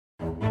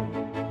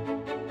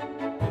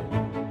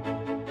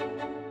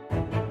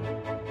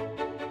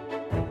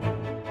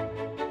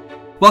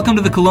Welcome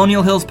to the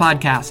Colonial Hills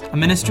Podcast, a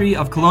ministry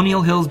of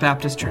Colonial Hills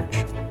Baptist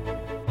Church.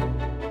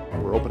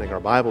 We're opening our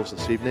Bibles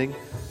this evening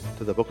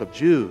to the book of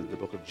Jude. The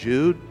book of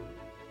Jude,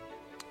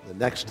 the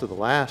next to the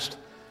last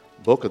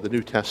book of the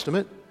New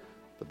Testament,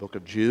 the book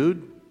of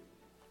Jude.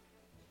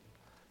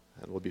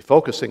 And we'll be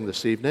focusing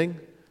this evening,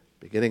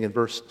 beginning in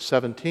verse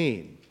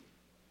 17.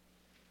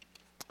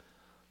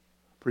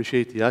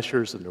 Appreciate the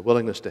ushers and their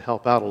willingness to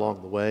help out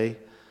along the way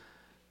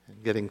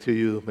and getting to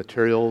you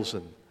materials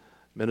and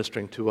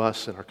ministering to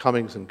us in our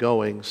comings and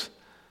goings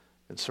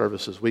and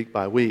services week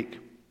by week.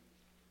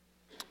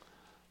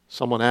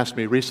 Someone asked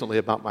me recently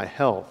about my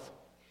health,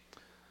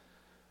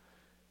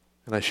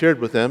 and I shared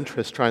with them,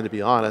 just trying to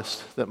be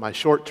honest, that my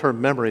short-term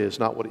memory is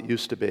not what it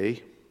used to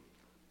be,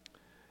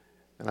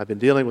 and I've been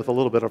dealing with a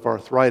little bit of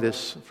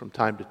arthritis from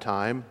time to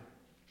time.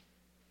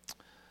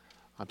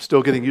 I'm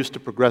still getting used to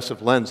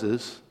progressive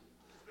lenses.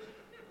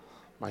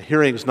 My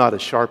hearing is not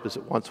as sharp as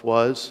it once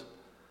was.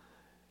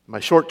 My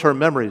short-term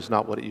memory is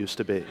not what it used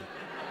to be.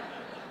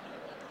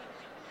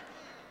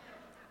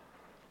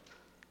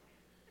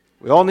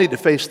 We all need to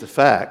face the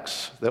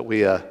facts that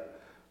we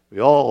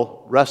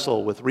all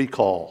wrestle with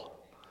recall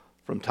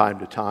from time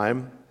to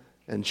time,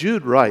 and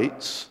Jude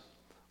writes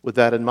with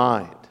that in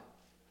mind.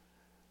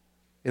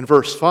 In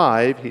verse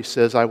 5, he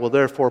says, "I will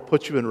therefore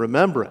put you in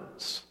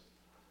remembrance."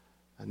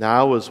 And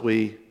now as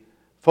we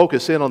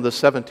focus in on the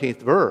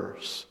 17th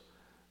verse,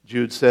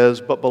 Jude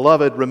says, "But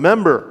beloved,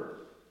 remember."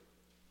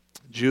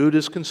 Jude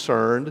is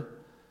concerned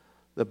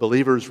that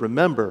believers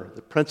remember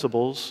the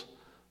principles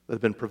that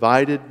have been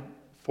provided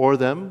for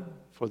them,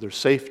 for their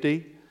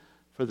safety,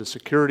 for the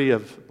security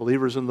of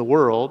believers in the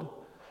world,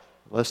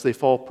 lest they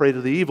fall prey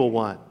to the evil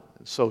one.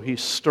 And so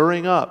he's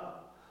stirring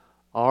up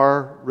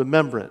our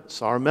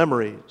remembrance, our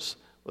memories,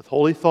 with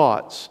holy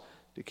thoughts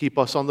to keep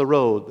us on the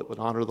road that would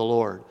honor the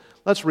Lord.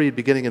 Let's read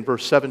beginning in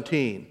verse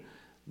 17.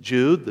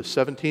 Jude, the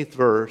 17th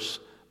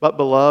verse, "But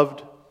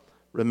beloved,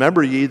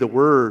 remember ye the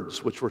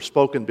words which were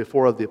spoken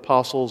before of the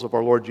apostles of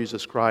our Lord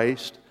Jesus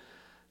Christ,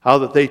 how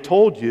that they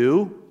told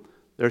you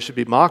there should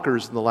be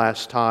mockers in the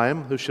last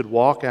time, who should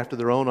walk after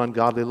their own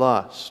ungodly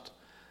lust.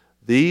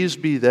 These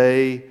be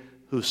they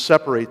who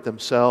separate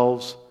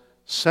themselves,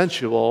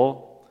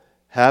 sensual,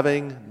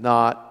 having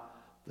not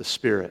the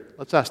Spirit."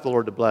 Let's ask the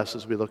Lord to bless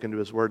as we look into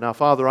His Word. Now,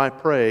 Father, I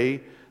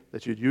pray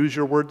that you'd use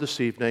your Word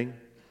this evening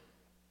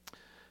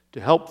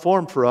to help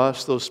form for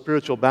us those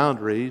spiritual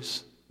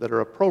boundaries that are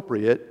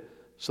appropriate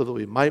so that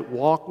we might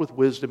walk with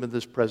wisdom in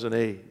this present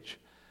age,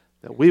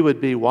 that we would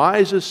be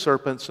wise as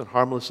serpents and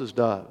harmless as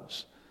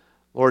doves.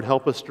 Lord,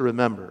 help us to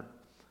remember.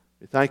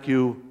 We thank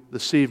you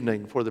this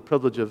evening for the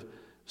privilege of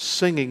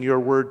singing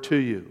your word to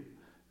you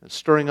and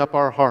stirring up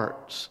our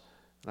hearts.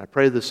 And I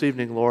pray this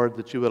evening, Lord,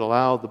 that you would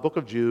allow the book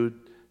of Jude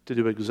to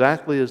do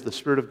exactly as the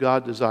Spirit of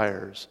God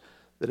desires,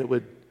 that it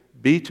would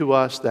be to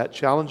us that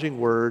challenging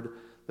word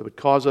that would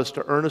cause us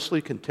to earnestly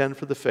contend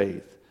for the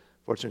faith.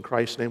 For it's in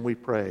Christ's name we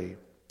pray.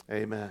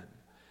 Amen.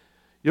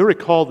 You'll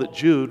recall that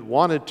Jude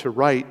wanted to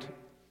write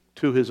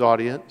to his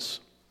audience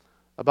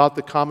about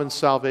the common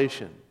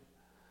salvation.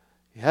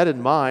 He had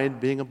in mind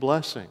being a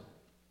blessing.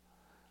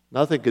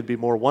 Nothing could be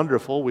more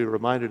wonderful, we were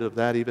reminded of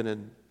that even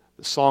in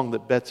the song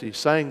that Betsy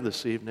sang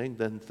this evening,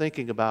 than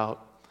thinking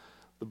about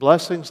the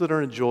blessings that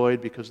are enjoyed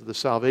because of the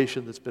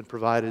salvation that's been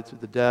provided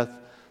through the death,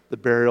 the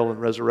burial, and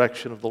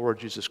resurrection of the Lord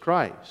Jesus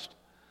Christ.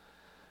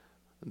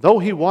 Though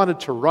he wanted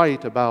to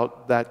write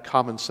about that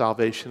common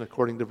salvation,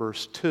 according to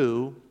verse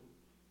 2,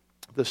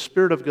 the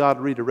Spirit of God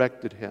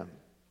redirected him.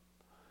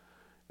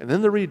 And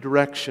in the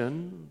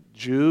redirection,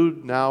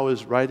 Jude now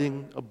is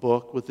writing a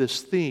book with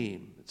this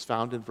theme. It's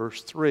found in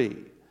verse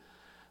 3,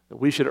 that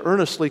we should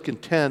earnestly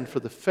contend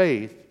for the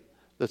faith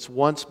that's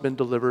once been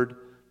delivered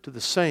to the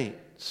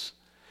saints.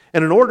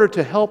 And in order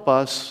to help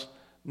us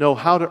know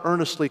how to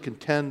earnestly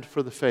contend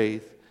for the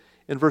faith,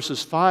 in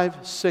verses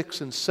 5,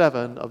 6, and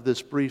 7 of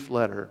this brief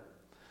letter,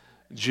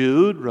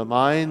 Jude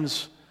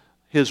reminds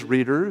his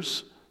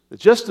readers that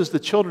just as the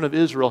children of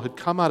Israel had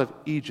come out of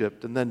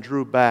Egypt and then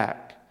drew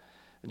back,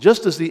 and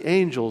just as the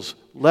angels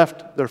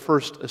left their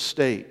first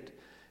estate,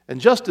 and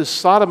just as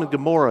Sodom and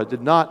Gomorrah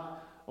did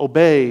not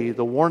obey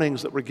the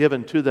warnings that were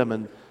given to them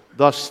and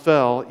thus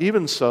fell,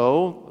 even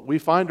so, we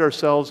find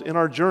ourselves in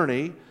our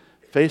journey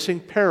facing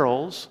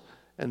perils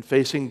and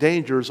facing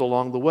dangers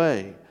along the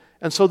way.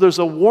 And so there's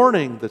a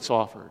warning that's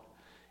offered.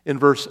 In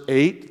verse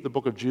 8, the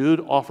book of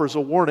Jude offers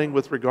a warning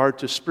with regard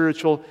to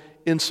spiritual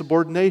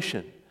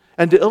insubordination.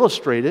 And to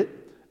illustrate it,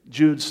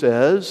 Jude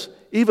says,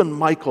 even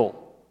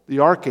Michael, the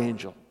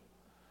archangel,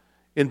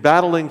 in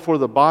battling for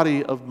the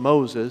body of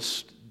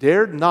Moses,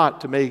 dared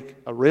not to make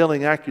a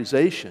railing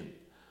accusation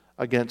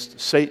against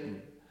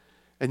Satan.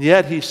 And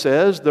yet he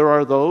says there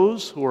are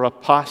those who are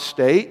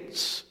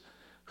apostates,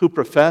 who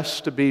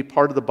profess to be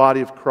part of the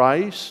body of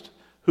Christ,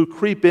 who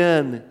creep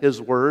in,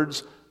 his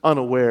words,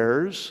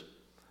 unawares,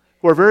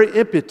 who are very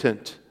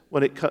impotent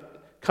when it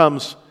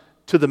comes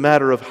to the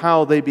matter of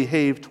how they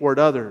behave toward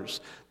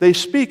others. They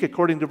speak,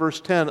 according to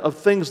verse 10, of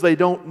things they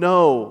don't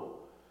know.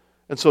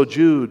 And so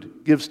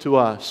Jude gives to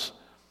us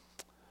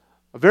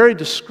a very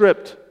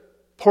descriptive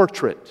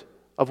portrait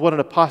of what an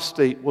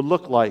apostate would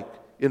look like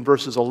in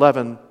verses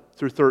 11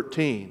 through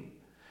 13.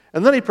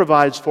 And then he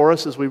provides for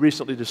us, as we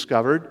recently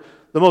discovered,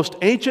 the most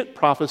ancient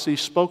prophecy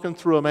spoken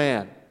through a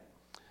man,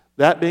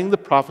 that being the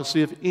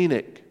prophecy of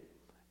Enoch,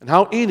 and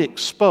how Enoch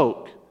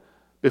spoke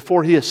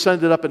before he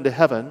ascended up into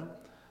heaven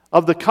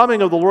of the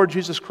coming of the Lord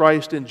Jesus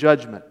Christ in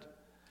judgment.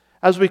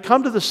 As we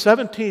come to the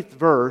 17th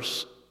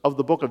verse of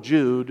the book of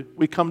Jude,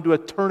 we come to a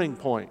turning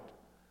point.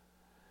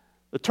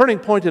 The turning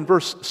point in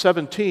verse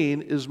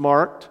 17 is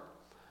marked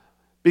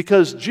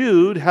because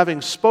Jude, having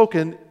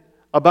spoken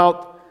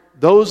about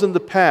those in the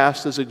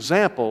past as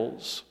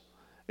examples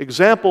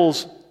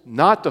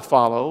not to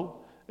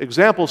follow,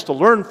 examples to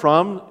learn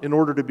from in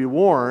order to be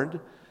warned,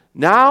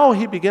 now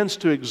he begins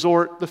to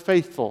exhort the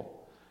faithful.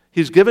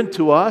 He's given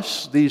to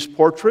us these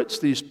portraits,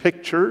 these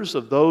pictures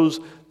of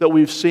those that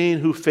we've seen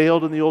who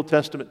failed in the Old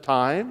Testament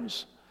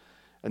times.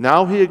 And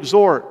now he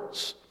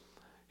exhorts.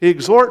 He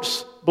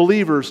exhorts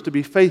believers to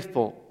be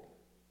faithful.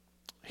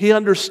 He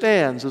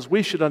understands, as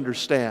we should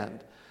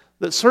understand,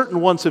 that certain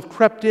ones have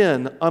crept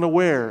in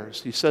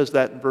unawares. He says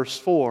that in verse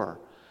 4.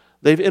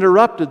 They've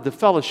interrupted the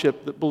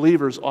fellowship that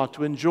believers ought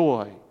to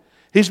enjoy.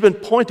 He's been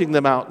pointing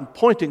them out and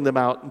pointing them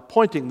out and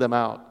pointing them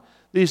out.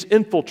 These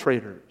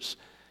infiltrators.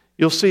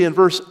 You'll see in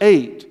verse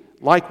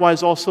 8,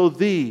 likewise also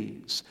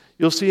these.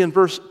 You'll see in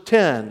verse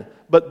 10,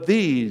 but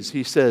these,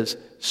 he says,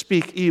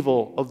 speak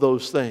evil of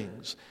those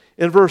things.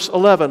 In verse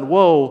 11,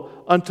 woe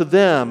unto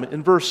them.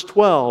 In verse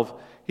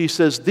 12, he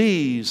says,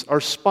 these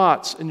are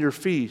spots in your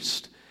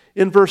feast.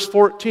 In verse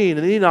 14,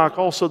 and Enoch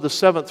also the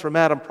seventh from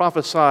Adam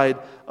prophesied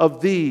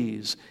of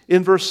these.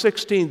 In verse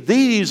 16,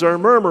 these are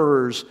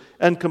murmurers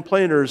and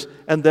complainers.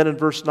 And then in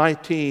verse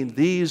 19,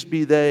 these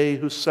be they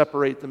who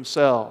separate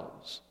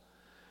themselves.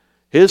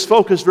 His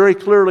focus very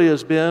clearly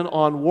has been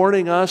on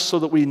warning us so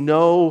that we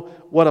know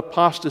what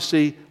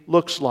apostasy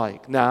looks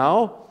like.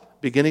 Now,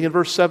 beginning in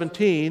verse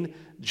 17,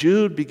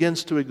 Jude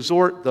begins to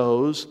exhort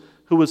those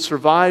who would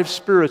survive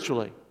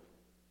spiritually.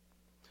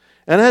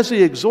 And as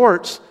he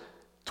exhorts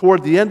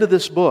toward the end of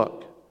this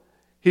book,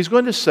 he's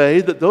going to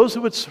say that those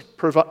who would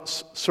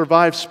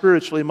survive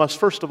spiritually must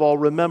first of all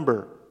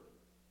remember.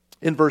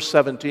 In verse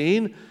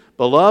 17,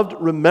 beloved,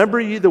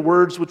 remember ye the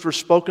words which were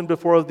spoken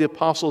before of the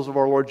apostles of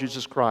our Lord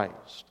Jesus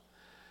Christ.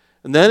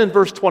 And then in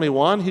verse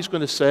 21, he's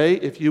going to say,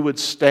 if you would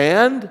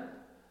stand,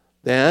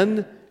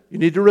 then you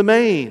need to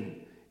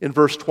remain. In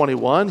verse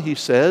 21, he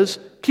says,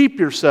 keep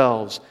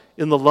yourselves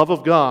in the love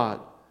of God.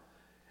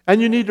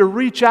 And you need to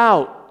reach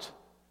out.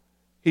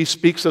 He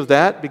speaks of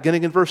that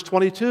beginning in verse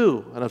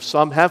 22. And of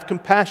some have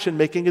compassion,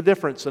 making a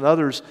difference, and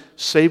others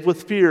save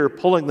with fear,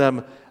 pulling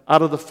them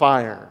out of the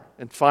fire.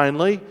 And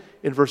finally,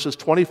 in verses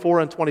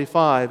 24 and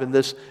 25, in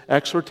this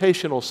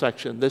exhortational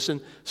section, this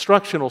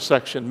instructional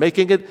section,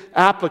 making it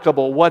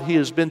applicable what he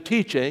has been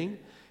teaching,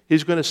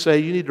 he's going to say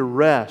you need to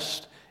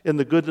rest in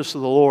the goodness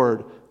of the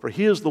Lord, for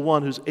he is the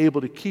one who's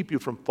able to keep you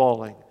from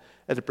falling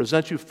and to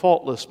present you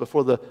faultless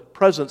before the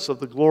presence of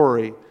the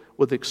glory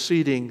with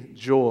exceeding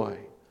joy.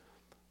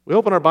 We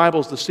open our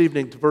Bibles this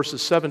evening to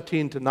verses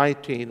 17 to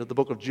 19 of the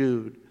book of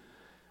Jude,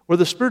 where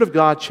the Spirit of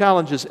God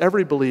challenges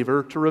every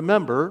believer to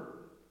remember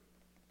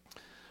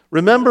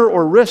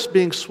or risk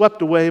being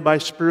swept away by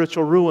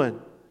spiritual ruin.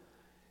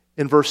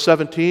 In verse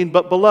 17,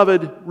 but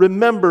beloved,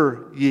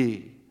 remember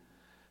ye.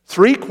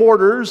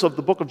 3/4 of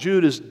the book of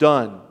Jude is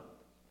done.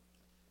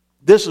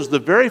 This is the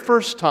very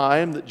first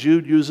time that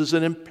Jude uses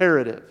an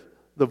imperative,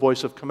 the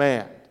voice of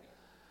command.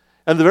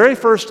 And the very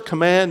first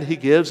command he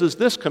gives is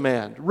this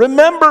command,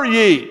 remember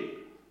ye.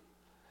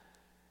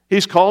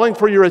 He's calling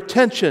for your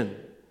attention.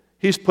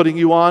 He's putting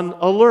you on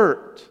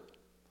alert.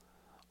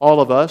 All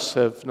of us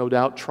have no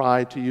doubt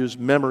tried to use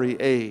memory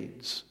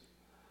aids,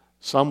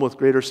 some with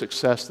greater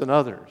success than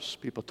others.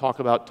 People talk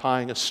about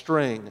tying a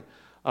string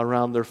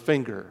around their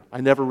finger. I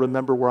never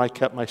remember where I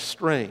kept my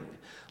string,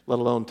 let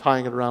alone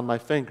tying it around my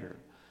finger.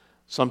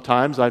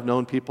 Sometimes I've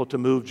known people to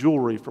move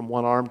jewelry from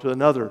one arm to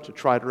another to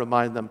try to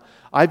remind them.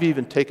 I've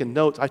even taken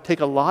notes. I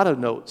take a lot of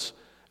notes.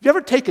 Have you ever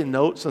taken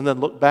notes and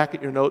then looked back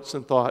at your notes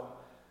and thought,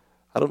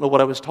 I don't know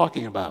what I was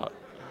talking about?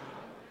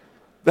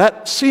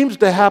 That seems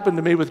to happen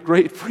to me with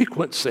great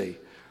frequency.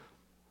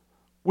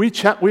 We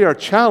are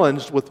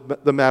challenged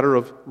with the matter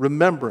of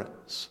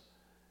remembrance.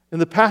 In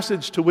the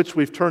passage to which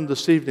we've turned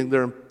this evening,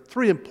 there are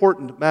 3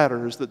 important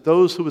matters that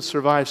those who would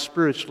survive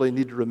spiritually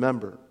need to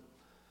remember.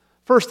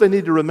 First, they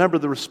need to remember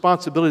the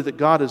responsibility that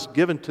God has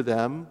given to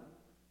them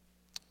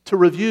to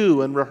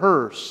review and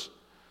rehearse,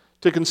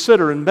 to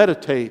consider and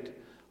meditate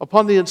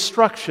upon the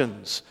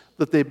instructions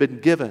that they've been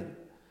given.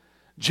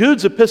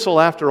 Jude's epistle,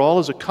 after all,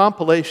 is a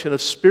compilation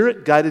of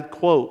Spirit-guided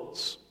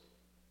quotes.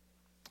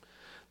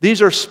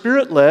 These are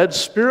Spirit-led,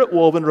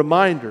 Spirit-woven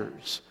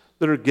reminders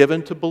that are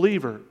given to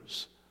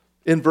believers.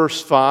 In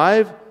verse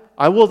 5,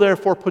 I will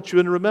therefore put you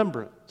in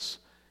remembrance.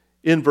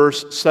 In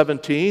verse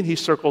 17, he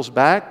circles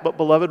back, but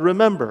beloved,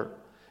 remember.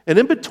 And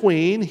in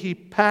between, he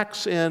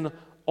packs in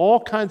all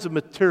kinds of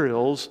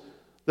materials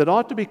that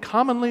ought to be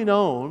commonly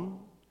known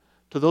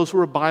to those who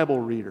are Bible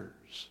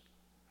readers.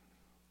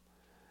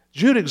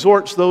 Jude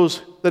exhorts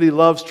those that he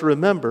loves to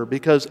remember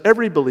because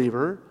every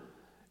believer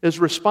is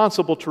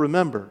responsible to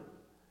remember.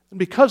 And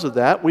because of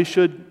that, we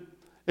should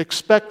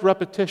expect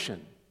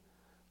repetition.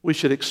 We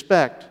should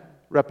expect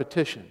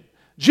repetition.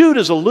 Jude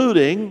is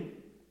alluding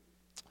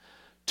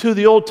to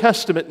the Old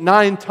Testament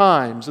 9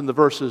 times in the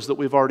verses that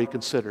we've already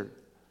considered.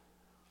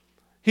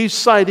 He's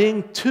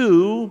citing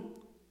 2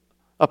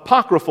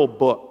 apocryphal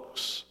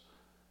books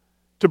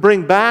to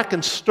bring back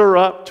and stir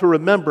up to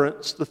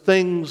remembrance the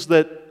things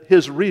that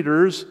his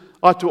readers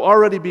ought to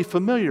already be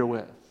familiar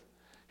with.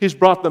 He's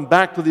brought them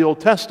back to the Old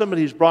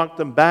Testament. He's brought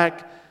them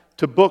back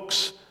to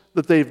books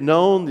that they've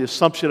known, the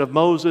Assumption of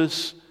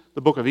Moses,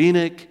 the book of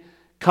Enoch,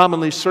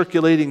 commonly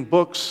circulating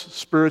books,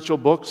 spiritual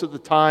books at the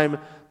time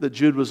that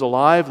Jude was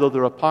alive, though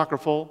they're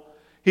apocryphal.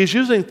 He's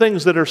using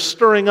things that are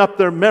stirring up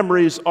their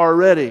memories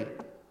already.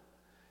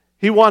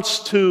 He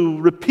wants to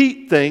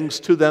repeat things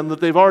to them that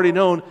they've already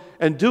known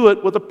and do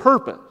it with a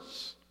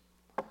purpose.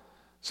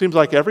 Seems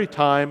like every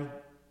time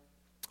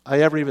I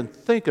ever even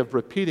think of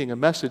repeating a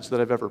message that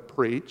I've ever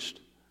preached,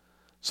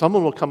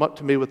 someone will come up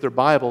to me with their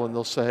Bible and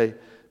they'll say,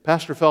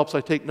 "Pastor Phelps,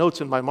 I take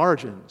notes in my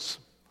margins.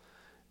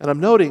 And I'm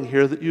noting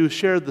here that you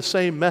shared the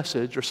same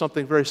message or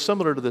something very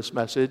similar to this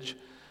message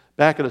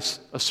back at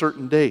a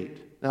certain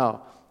date."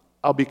 Now,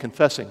 I'll be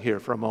confessing here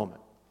for a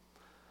moment.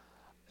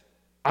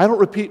 I don't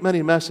repeat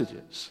many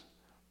messages.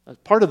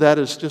 Part of that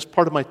is just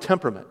part of my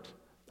temperament.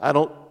 I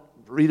don't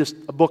read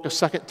a book a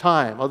second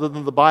time. Other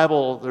than the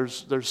Bible,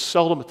 there's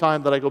seldom a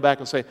time that I go back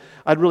and say,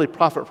 I'd really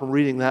profit from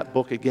reading that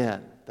book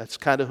again. That's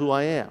kind of who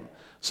I am.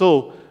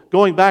 So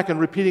going back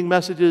and repeating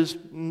messages,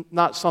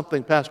 not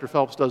something Pastor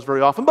Phelps does very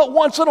often, but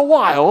once in a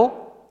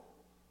while,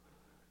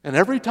 and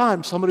every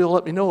time somebody will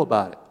let me know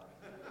about it.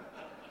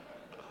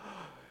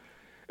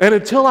 And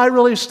until I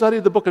really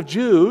studied the book of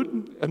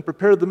Jude and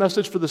prepared the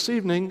message for this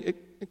evening,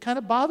 it kind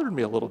of bothered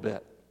me a little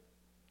bit.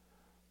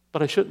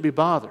 But I shouldn't be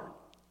bothered.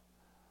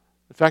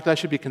 In fact, I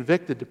should be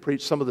convicted to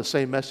preach some of the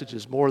same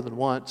messages more than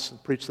once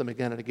and preach them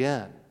again and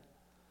again.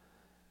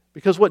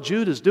 Because what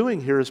Jude is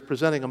doing here is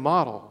presenting a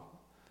model.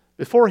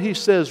 Before he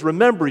says,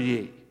 "Remember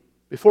ye,"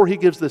 before he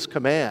gives this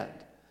command,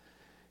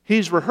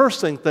 he's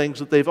rehearsing things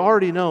that they've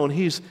already known.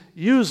 He's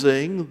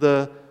using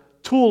the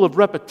tool of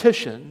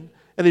repetition,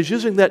 and he's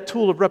using that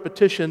tool of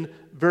repetition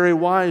very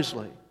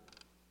wisely.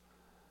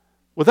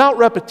 Without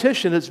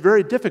repetition, it's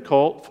very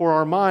difficult for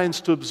our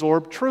minds to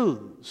absorb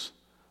truths.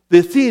 The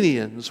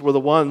Athenians were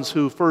the ones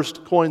who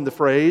first coined the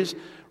phrase,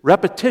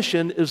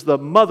 "Repetition is the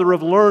mother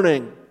of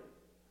learning,"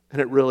 and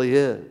it really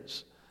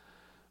is.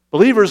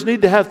 Believers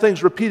need to have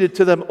things repeated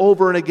to them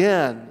over and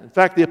again. In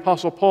fact, the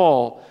Apostle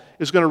Paul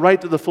is going to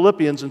write to the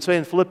Philippians and say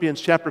in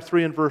Philippians chapter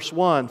 3 and verse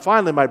 1,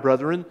 "Finally, my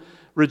brethren,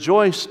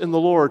 rejoice in the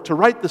Lord. To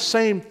write the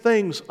same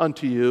things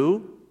unto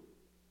you,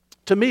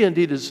 to me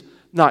indeed is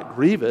not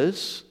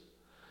grievous,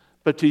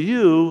 but to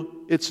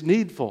you it's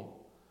needful."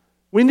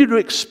 We need to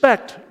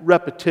expect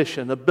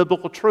repetition of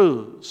biblical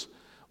truths.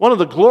 One of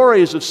the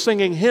glories of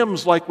singing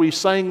hymns like we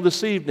sang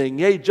this evening,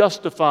 "Yea,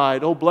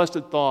 justified, O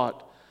blessed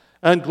thought,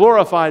 and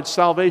glorified,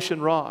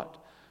 salvation wrought."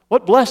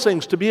 What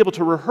blessings to be able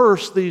to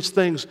rehearse these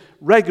things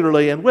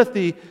regularly and with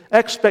the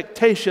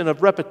expectation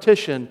of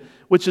repetition,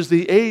 which is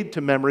the aid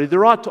to memory.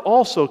 There ought to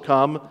also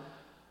come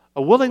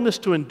a willingness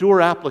to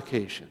endure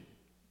application,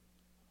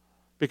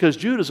 because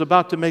Jude is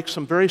about to make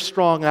some very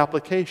strong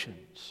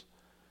applications.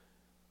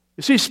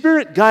 You see,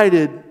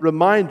 Spirit-guided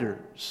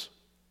reminders,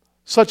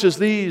 such as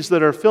these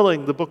that are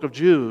filling the book of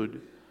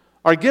Jude,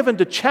 are given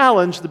to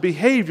challenge the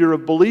behavior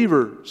of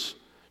believers,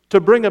 to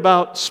bring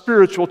about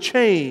spiritual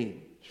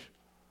change.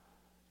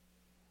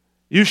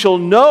 You shall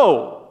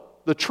know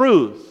the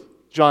truth,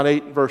 John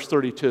 8 and verse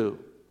 32,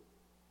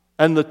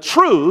 and the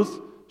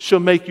truth shall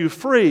make you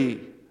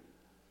free.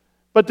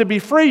 But to be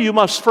free, you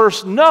must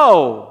first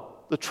know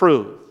the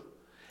truth.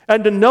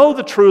 And to know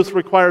the truth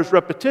requires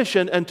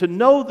repetition, and to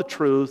know the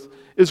truth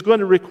is going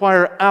to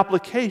require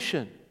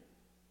application.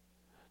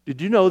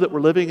 Did you know that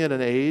we're living in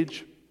an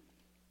age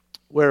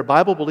where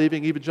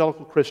Bible-believing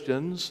evangelical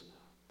Christians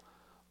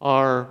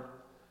are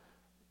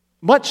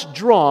much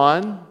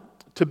drawn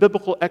to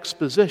biblical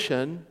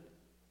exposition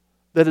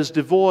that is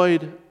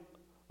devoid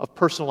of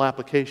personal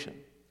application?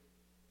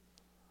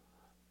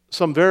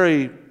 Some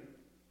very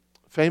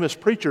famous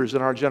preachers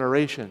in our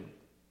generation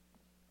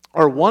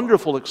are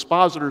wonderful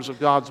expositors of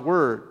God's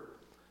Word.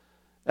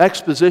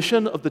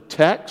 Exposition of the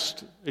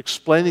text,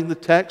 explaining the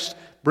text,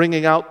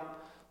 bringing out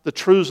the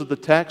truths of the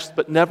text,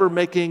 but never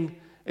making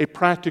a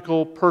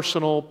practical,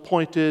 personal,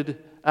 pointed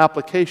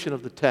application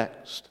of the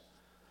text.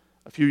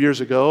 A few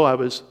years ago, I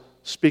was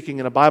speaking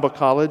in a Bible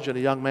college, and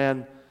a young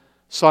man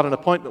sought an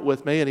appointment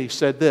with me, and he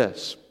said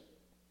this.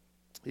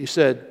 He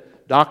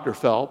said, "Dr.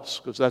 Phelps,"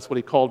 because that's what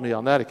he called me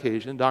on that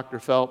occasion, "Dr.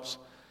 Phelps,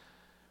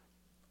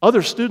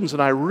 other students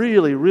and I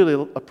really,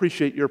 really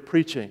appreciate your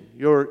preaching.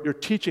 You're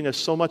teaching us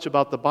so much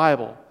about the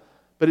Bible,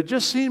 but it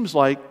just seems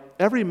like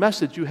every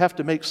message you have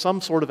to make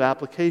some sort of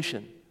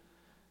application.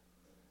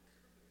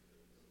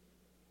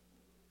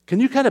 Can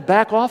you kind of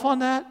back off on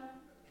that?"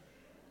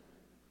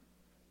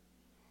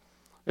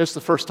 It's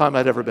the first time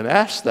I'd ever been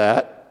asked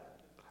that.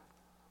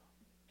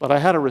 But I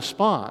had a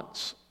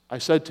response. I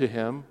said to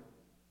him,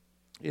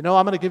 I'm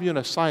going to give you an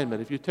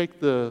assignment. If you take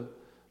the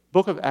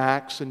book of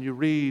Acts and you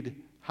read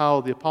how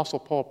the Apostle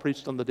Paul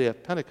preached on the day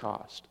of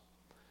Pentecost,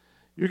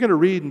 you're going to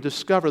read and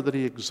discover that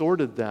he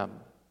exhorted them.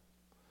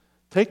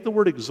 Take the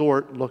word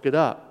exhort and look it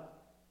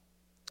up.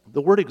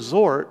 The word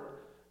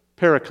exhort,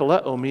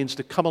 parakaleo, means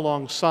to come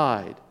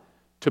alongside,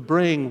 to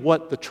bring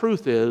what the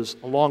truth is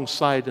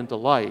alongside into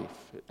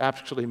life. It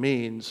actually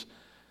means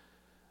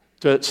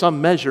to, at some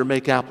measure,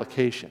 make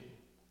application,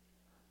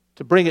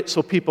 to bring it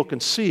so people can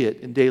see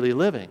it in daily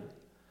living.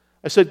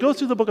 I said, go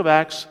through the book of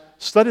Acts,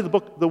 study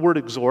the word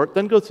exhort,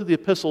 then go through the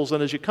epistles,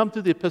 and as you come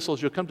through the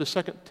epistles, you'll come to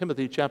 2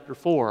 Timothy chapter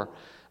 4.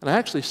 And I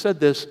actually said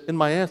this in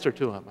my answer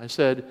to him. I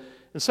said,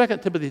 in 2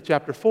 Timothy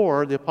chapter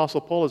 4, the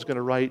Apostle Paul is going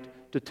to write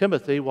to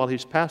Timothy while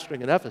he's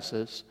pastoring in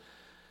Ephesus,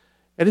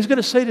 and he's going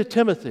to say to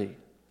Timothy,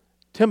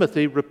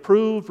 Timothy,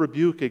 reprove,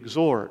 rebuke,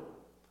 exhort.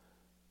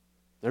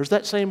 There's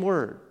that same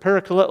word,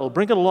 parakaleo,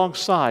 bring it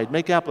alongside,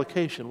 make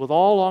application with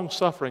all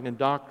long-suffering and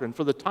doctrine,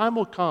 for the time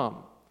will come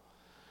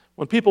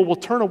when people will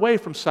turn away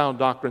from sound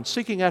doctrine,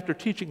 seeking after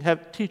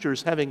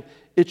teachers having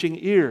itching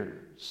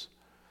ears.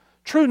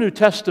 True New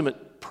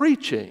Testament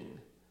preaching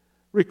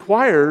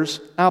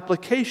requires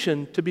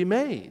application to be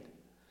made.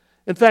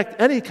 In fact,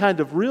 any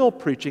kind of real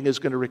preaching is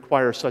going to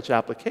require such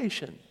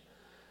application.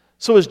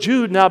 So as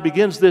Jude now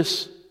begins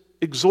this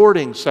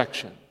exhorting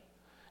section,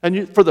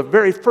 and for the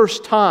very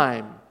first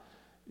time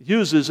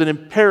uses an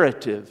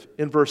imperative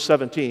in verse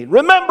 17,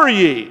 remember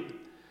ye.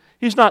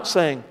 He's not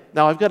saying,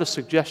 now I've got a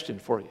suggestion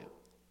for you.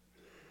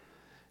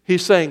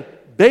 He's saying,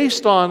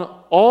 based on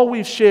all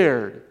we've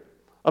shared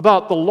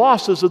about the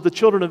losses of the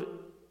children of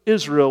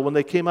Israel when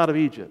they came out of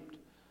Egypt,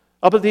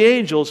 about the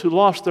angels who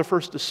lost their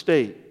first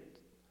estate,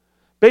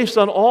 based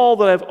on all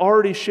that I've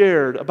already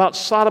shared about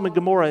Sodom and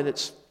Gomorrah and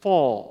its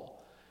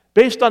fall,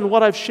 based on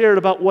what I've shared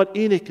about what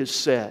Enoch has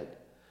said,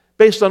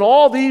 based on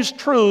all these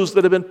truths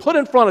that have been put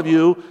in front of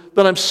you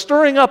that I'm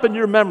stirring up in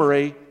your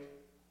memory,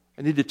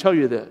 I need to tell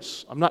you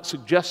this. I'm not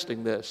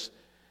suggesting this.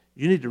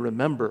 You need to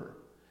remember.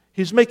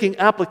 He's making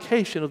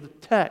application of the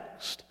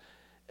text.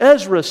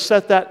 Ezra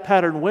set that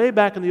pattern way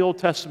back in the Old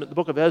Testament, the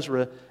book of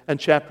Ezra and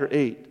chapter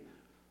 8.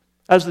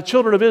 As the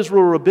children of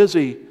Israel were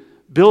busy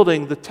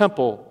building the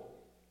temple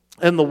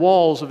and the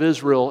walls of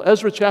Israel,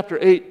 Ezra chapter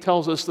 8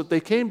 tells us that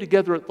they came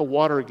together at the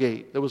water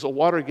gate. There was a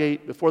water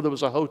gate before there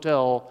was a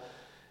hotel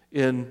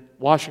in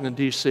Washington,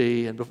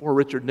 D.C., and before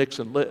Richard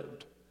Nixon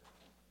lived.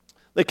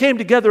 They came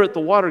together at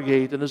the water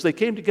gate, and as they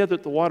came together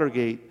at the water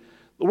gate,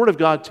 the Word of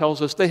God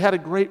tells us they had a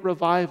great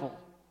revival.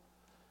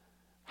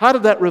 How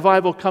did that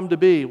revival come to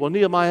be? Well,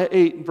 Nehemiah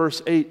 8 and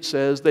verse 8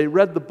 says, they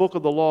read the book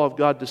of the law of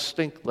God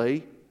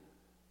distinctly,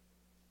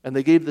 and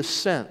they gave the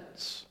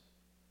sense,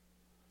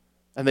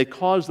 and they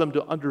caused them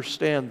to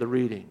understand the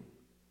reading.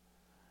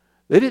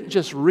 They didn't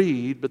just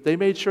read, but they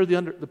made sure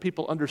the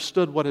people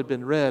understood what had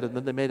been read, and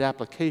then they made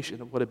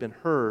application of what had been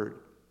heard.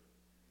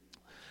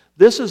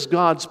 This is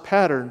God's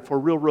pattern for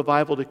real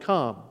revival to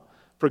come,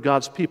 for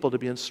God's people to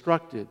be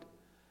instructed.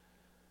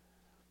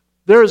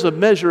 There is a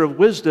measure of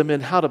wisdom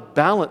in how to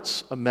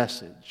balance a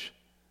message.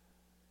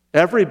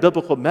 Every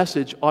biblical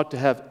message ought to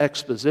have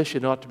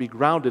exposition, ought to be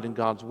grounded in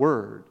God's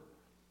Word.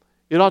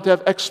 It ought to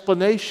have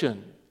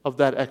explanation of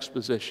that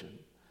exposition.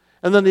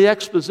 And then the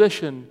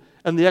exposition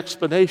and the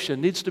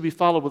explanation needs to be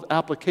followed with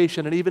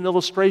application and even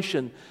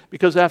illustration,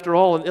 because after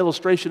all, an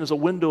illustration is a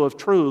window of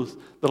truth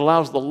that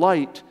allows the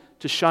light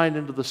to shine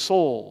into the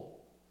soul.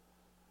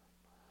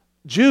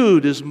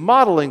 Jude is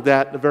modeling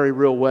that in a very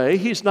real way.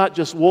 He's not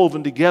just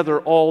woven together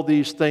all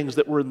these things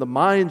that were in the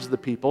minds of the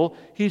people.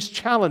 He's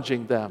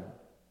challenging them.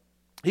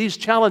 He's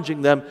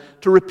challenging them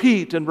to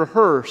repeat and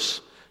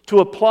rehearse, to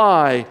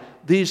apply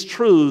these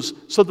truths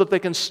so that they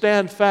can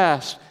stand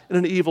fast in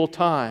an evil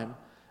time.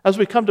 As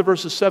we come to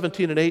verses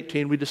 17 and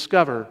 18, we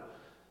discover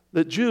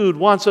that Jude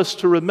wants us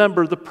to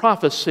remember the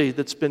prophecy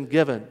that's been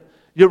given.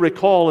 You'll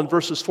recall in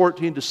verses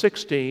 14 to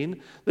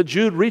 16 that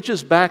Jude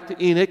reaches back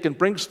to Enoch and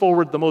brings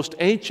forward the most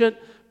ancient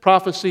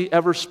prophecy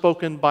ever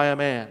spoken by a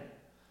man.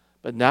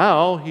 But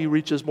now he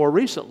reaches more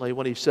recently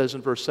when he says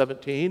in verse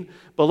 17,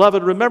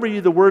 Beloved, remember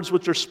ye the words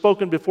which are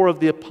spoken before of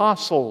the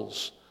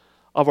apostles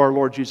of our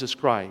Lord Jesus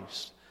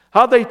Christ.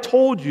 How they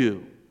told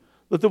you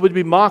that there would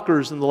be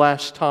mockers in the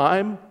last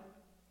time,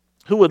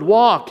 who would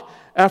walk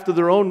after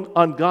their own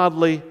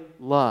ungodly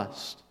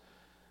lust.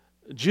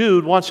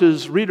 Jude wants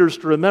his readers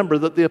to remember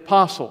that the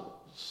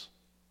apostles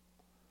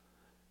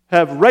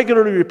have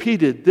regularly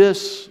repeated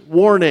this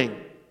warning.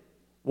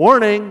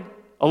 Warning,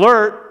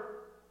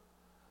 alert.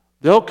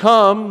 They'll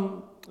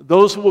come,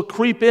 those who will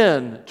creep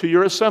in to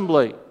your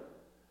assembly,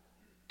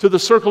 to the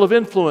circle of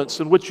influence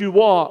in which you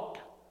walk,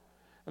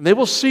 and they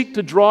will seek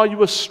to draw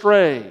you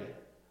astray.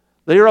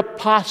 They are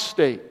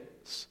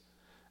apostates.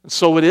 And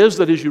so it is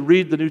that as you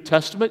read the New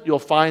Testament, you'll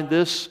find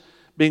this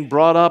being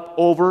brought up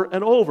over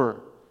and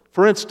over.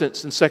 For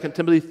instance, in 2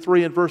 Timothy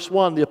 3 and verse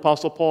 1, the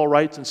Apostle Paul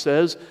writes and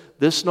says,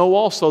 This know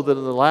also that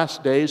in the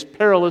last days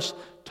perilous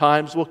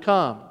times will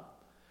come.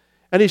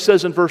 And he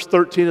says in verse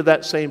 13 of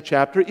that same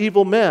chapter,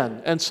 evil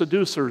men and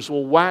seducers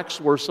will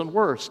wax worse and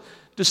worse,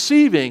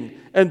 deceiving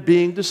and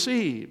being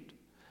deceived.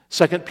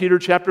 2 Peter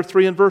chapter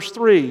 3 and verse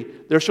 3,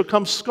 there shall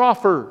come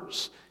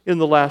scoffers in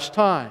the last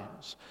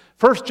times.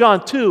 1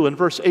 John 2 and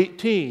verse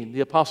 18,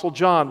 the Apostle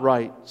John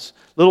writes,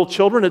 little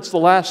children, it's the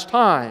last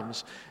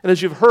times. And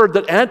as you've heard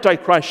that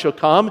Antichrist shall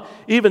come,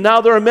 even now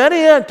there are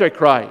many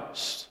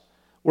Antichrists,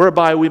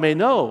 whereby we may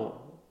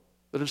know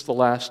that it's the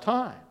last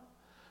time.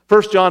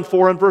 1 John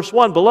 4 and verse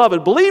 1,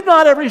 beloved, believe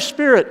not every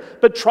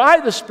spirit, but try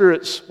the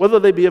spirits, whether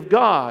they be of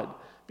God,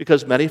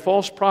 because many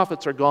false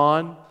prophets are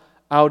gone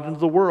out into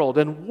the world.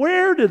 And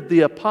where did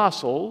the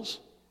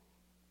apostles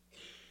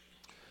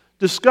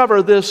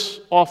discover this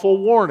awful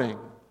warning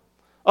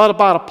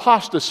about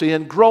apostasy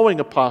and growing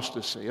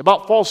apostasy,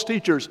 about false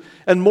teachers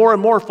and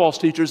more false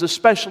teachers,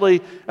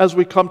 especially as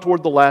we come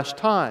toward the last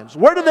times?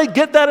 Where did they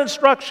get that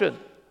instruction?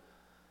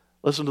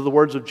 Listen to the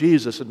words of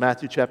Jesus in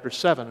Matthew chapter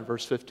 7 and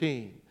verse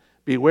 15.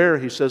 Beware,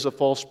 he says, of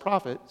false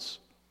prophets,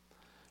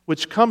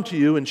 which come to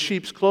you in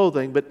sheep's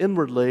clothing, but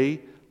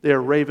inwardly they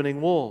are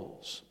ravening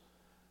wolves.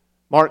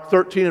 Mark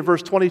 13 and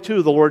verse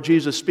 22, the Lord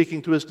Jesus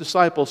speaking to his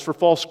disciples, for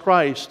false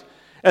Christ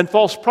and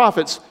false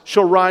prophets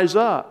shall rise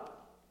up.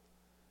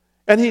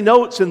 And he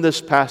notes in this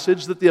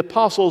passage that the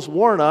apostles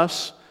warn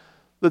us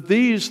that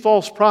these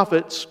false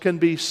prophets can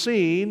be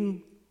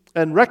seen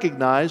and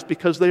recognized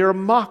because they are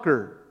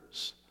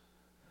mockers.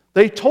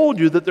 They told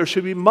you that there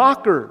should be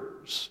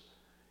mockers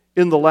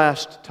in the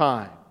last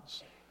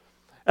times.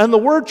 And the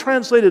word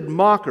translated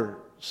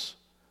mockers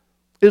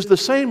is the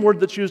same word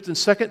that's used in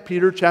 2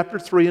 Peter chapter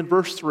 3 and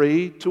verse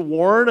 3 to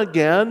warn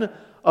again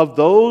of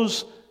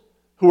those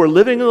who are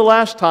living in the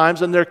last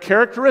times and their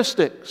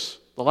characteristics.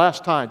 The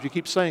last times. You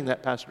keep saying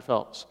that, Pastor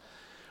Phelps.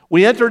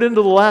 We entered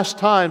into the last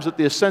times at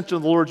the ascension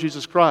of the Lord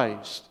Jesus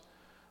Christ.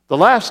 The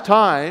last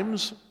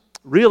times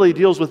really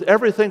deals with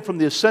everything from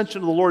the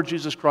ascension of the Lord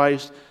Jesus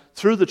Christ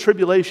through the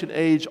tribulation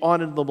age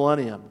on into the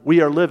millennium.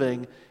 We are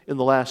living in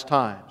the last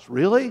times.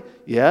 Really?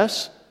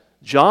 Yes.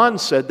 John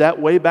said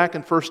that way back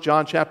in 1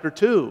 John chapter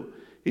 2.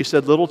 He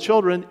said, little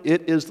children,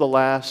 it is the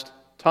last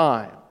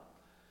time.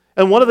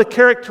 And one of the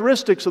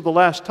characteristics of the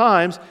last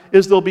times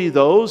is there'll be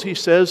those, he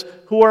says,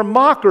 who are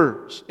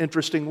mockers.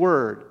 Interesting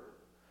word.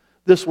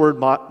 This word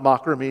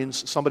mocker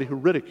means somebody who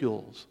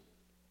ridicules,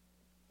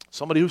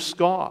 somebody who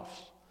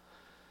scoffs,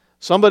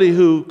 somebody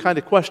who kind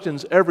of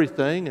questions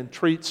everything and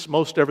treats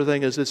most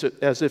everything as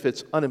if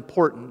it's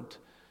unimportant,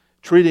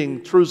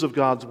 treating truths of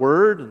God's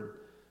Word and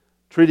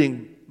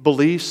treating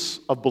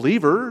beliefs of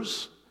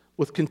believers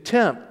with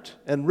contempt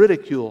and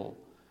ridicule.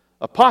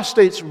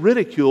 Apostates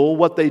ridicule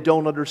what they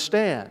don't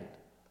understand.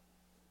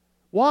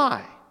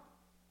 Why?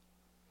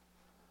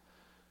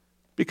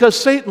 Because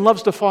Satan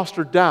loves to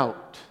foster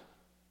doubt.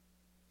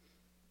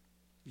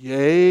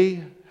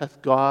 Yea,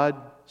 hath God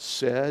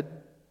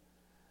said?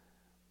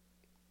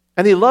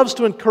 And he loves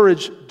to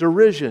encourage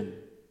derision.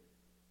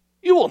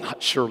 You will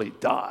not surely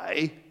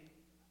die.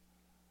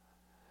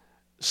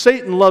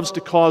 Satan loves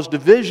to cause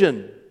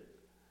division.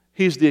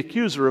 He's the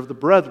accuser of the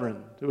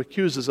brethren who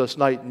accuses us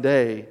night and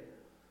day.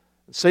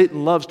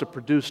 Satan loves to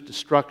produce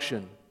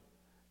destruction.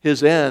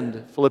 His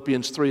end,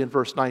 Philippians 3 and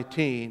verse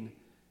 19,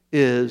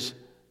 is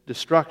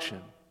destruction.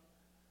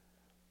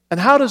 And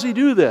how does he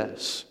do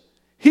this?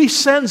 He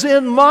sends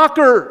in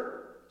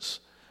mockers.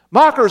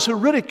 Mockers who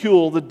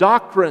ridicule the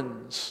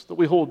doctrines that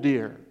we hold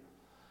dear.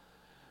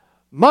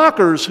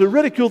 Mockers who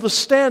ridicule the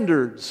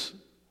standards.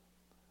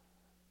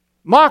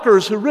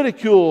 Mockers who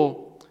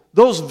ridicule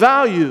those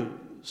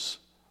values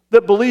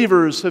that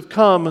believers have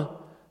come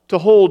to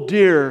hold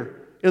dear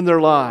in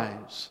their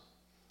lives.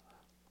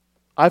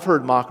 I've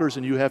heard mockers,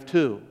 and you have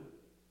too.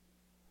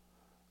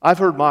 I've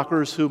heard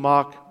mockers who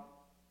mock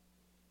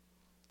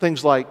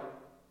things like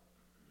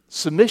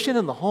submission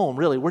in the home.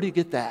 Really, where do you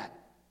get that?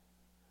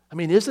 I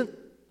mean, isn't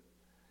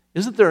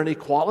there an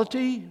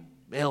equality,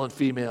 male and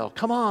female?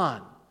 Come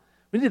on.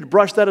 We need to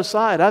brush that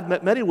aside. I've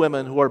met many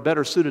women who are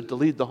better suited to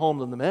lead the home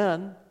than the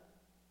men.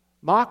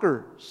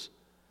 Mockers.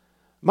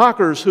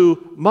 Mockers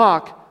who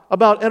mock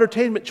about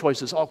entertainment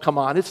choices. Oh, come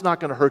on, it's not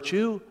going to hurt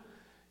you.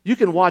 You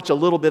can watch a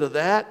little bit of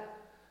that.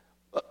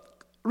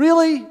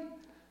 Really?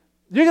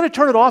 You're going to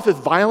turn it off if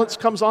violence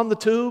comes on the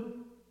tube?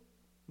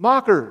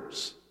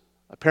 Mockers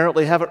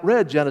apparently haven't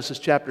read Genesis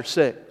chapter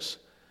 6,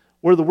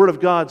 where the Word of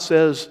God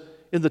says,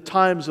 in the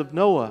times of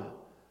Noah,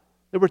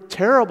 there were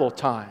terrible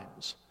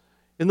times.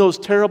 In those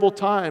terrible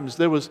times,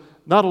 there was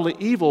not only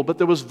evil, but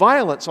there was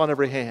violence on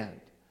every hand.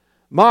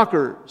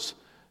 Mockers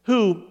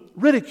who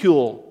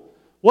ridicule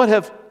what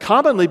have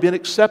commonly been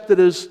accepted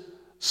as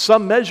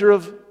some measure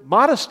of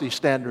modesty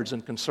standards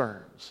and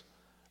concerns.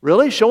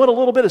 Really? Showing a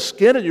little bit of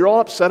skin and you're all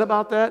upset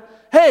about that?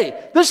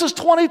 Hey, this is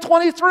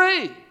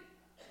 2023.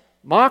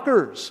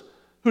 Mockers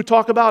who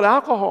talk about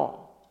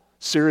alcohol.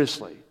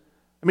 Seriously.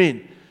 I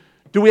mean,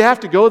 do we have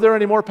to go there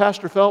anymore,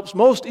 Pastor Phelps?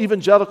 Most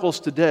evangelicals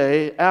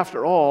today,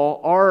 after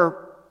all,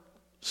 are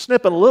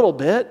snipping a little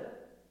bit.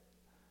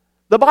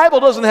 The Bible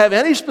doesn't have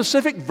any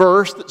specific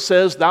verse that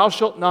says, thou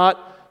shalt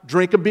not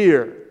drink a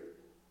beer.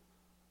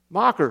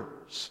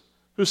 Mockers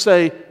who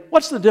say,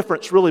 what's the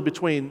difference really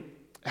between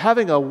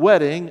having a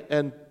wedding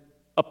and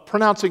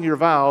pronouncing your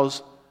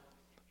vows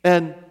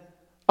and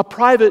a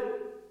private,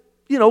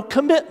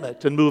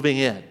 commitment and moving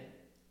in?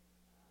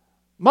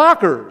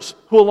 Mockers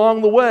who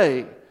along the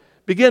way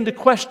begin to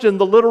question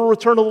the literal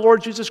return of the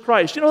Lord Jesus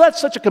Christ. That's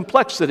such a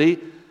complexity.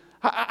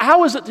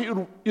 How is it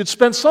that you'd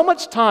spend so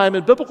much time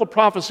in biblical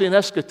prophecy and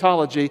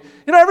eschatology?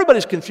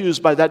 Everybody's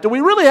confused by that. Do we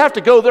really have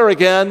to go there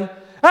again?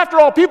 After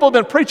all, people have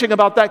been preaching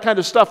about that kind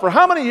of stuff for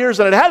how many years,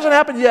 and it hasn't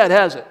happened yet,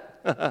 has it?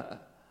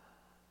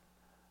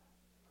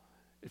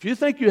 If you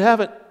think you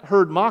haven't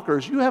heard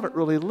mockers, you haven't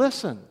really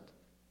listened.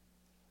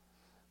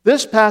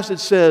 This passage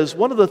says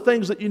one of the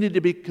things that you need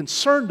to be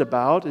concerned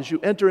about as you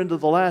enter into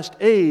the last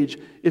age,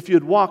 if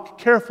you'd walk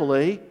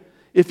carefully,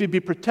 if you'd be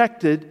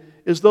protected,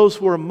 is those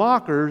who are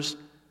mockers,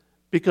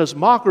 because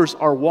mockers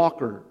are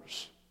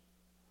walkers.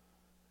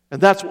 And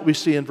that's what we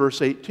see in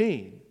verse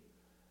 18.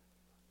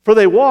 For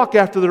they walk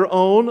after their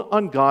own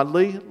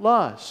ungodly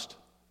lust.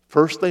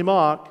 First they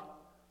mock,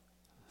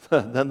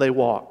 then they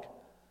walk.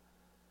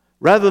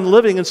 Rather than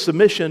living in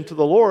submission to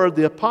the Lord,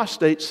 the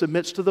apostate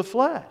submits to the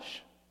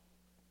flesh.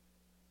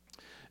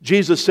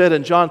 Jesus said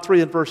in John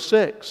 3 and verse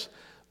 6,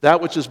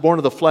 that which is born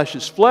of the flesh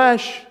is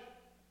flesh,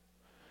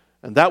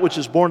 and that which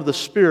is born of the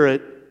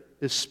Spirit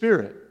is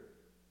spirit.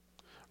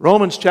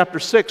 Romans chapter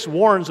 6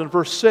 warns in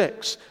verse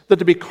 6 that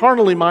to be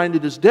carnally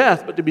minded is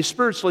death, but to be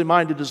spiritually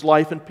minded is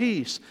life and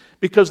peace,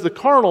 because the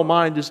carnal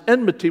mind is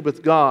enmity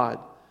with God.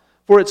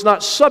 For it's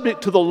not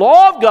subject to the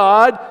law of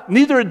God,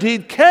 neither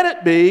indeed can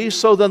it be,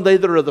 so then they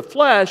that are of the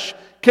flesh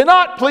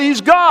cannot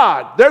please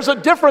God. There's a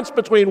difference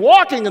between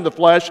walking in the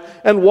flesh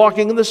and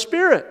walking in the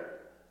Spirit.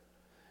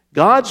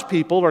 God's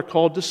people are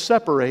called to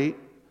separate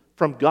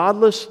from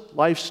godless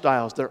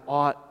lifestyles. There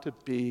ought to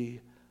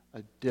be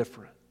a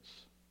difference.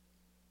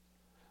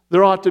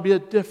 There ought to be a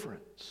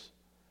difference.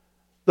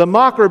 The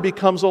mocker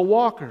becomes a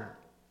walker.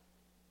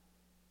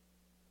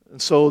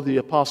 And so the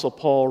Apostle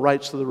Paul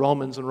writes to the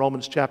Romans in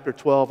Romans chapter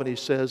 12, and he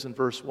says in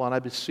verse 1, I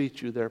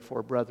beseech you,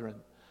 therefore, brethren,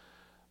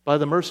 by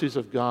the mercies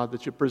of God,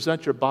 that you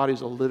present your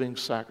bodies a living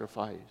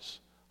sacrifice,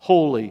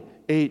 holy,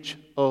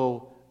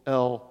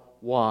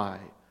 Holy,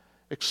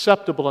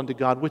 acceptable unto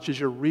God, which is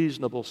your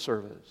reasonable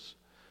service.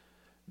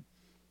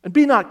 And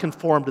be not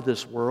conformed to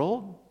this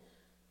world,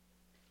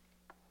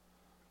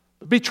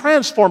 but be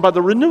transformed by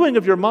the renewing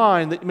of your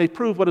mind, that you may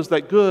prove what is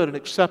that good and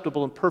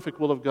acceptable and perfect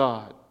will of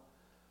God.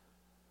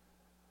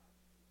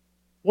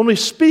 When we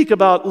speak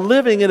about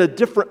living in a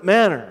different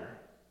manner,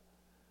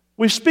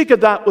 we speak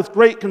of that with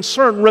great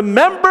concern.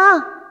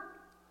 Remember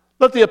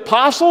that the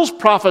apostles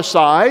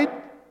prophesied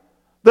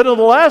that in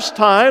the last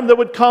time there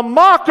would come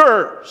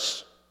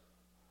mockers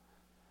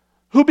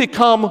who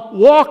become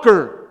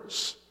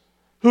walkers,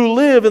 who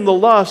live in the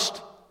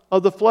lust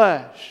of the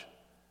flesh.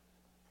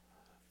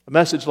 A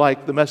message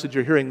like the message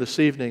you're hearing this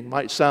evening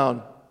might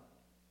sound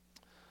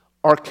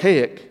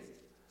archaic,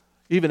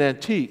 even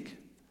antique.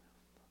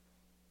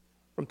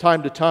 From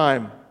time to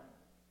time,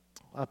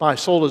 my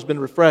soul has been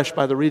refreshed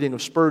by the reading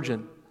of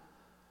Spurgeon.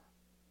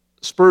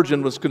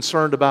 Spurgeon was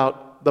concerned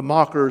about the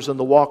mockers and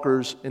the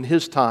walkers in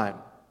his time.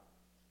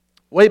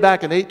 Way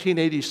back in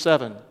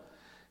 1887,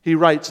 he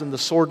writes in The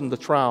Sword and the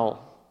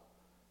Trowel,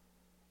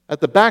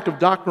 at the back of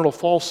doctrinal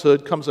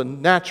falsehood comes a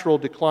natural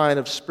decline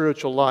of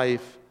spiritual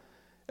life,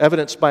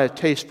 evidenced by a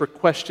taste for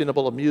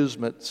questionable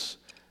amusements,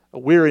 a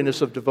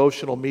weariness of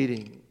devotional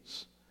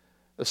meetings.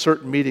 A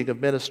certain meeting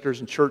of ministers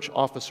and church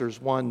officers,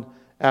 one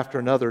after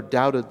another,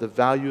 doubted the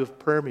value of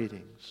prayer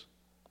meetings.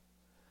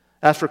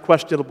 As for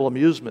questionable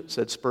amusement,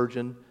 said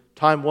Spurgeon,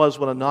 time was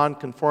when a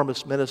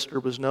nonconformist minister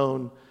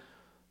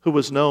who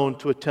was known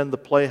to attend the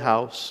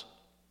playhouse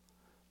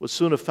would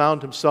soon have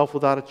found himself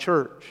without a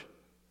church.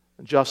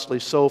 And justly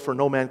so, for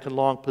no man can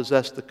long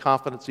possess the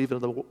confidence even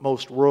of the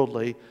most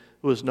worldly,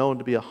 who is known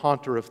to be a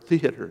haunter of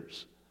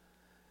theaters.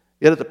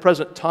 Yet at the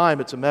present time,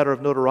 it's a matter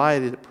of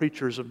notoriety that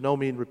preachers of no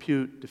mean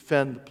repute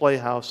defend the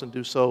playhouse and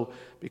do so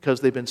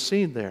because they've been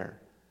seen there.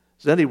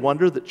 Is it any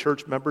wonder that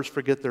church members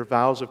forget their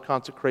vows of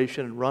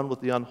consecration and run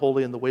with the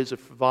unholy in the ways of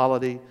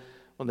frivolity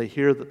when they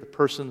hear that the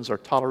persons are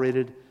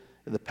tolerated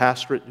in the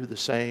pastorate do the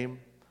same?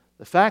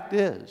 The fact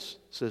is,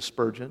 says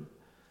Spurgeon,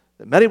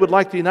 that many would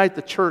like to unite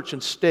the church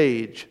in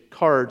stage,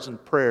 cards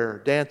and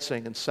prayer,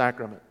 dancing and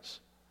sacraments.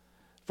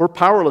 If we're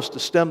powerless to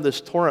stem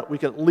this torrent, we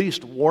can at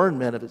least warn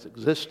men of its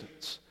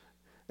existence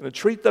and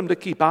entreat them to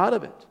keep out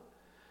of it.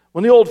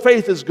 When the old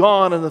faith is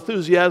gone and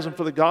enthusiasm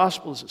for the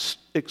gospel is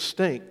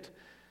extinct,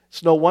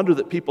 it's no wonder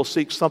that people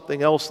seek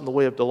something else in the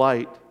way of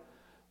delight.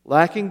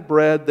 Lacking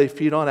bread, they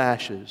feed on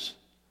ashes.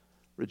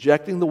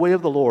 Rejecting the way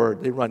of the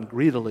Lord, they run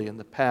greedily in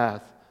the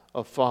path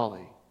of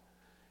folly.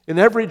 In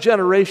every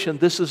generation,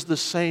 this is the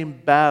same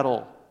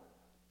battle.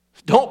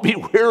 Don't be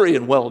weary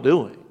in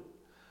well-doing.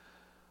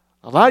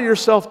 Allow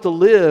yourself to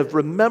live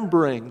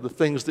remembering the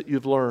things that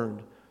you've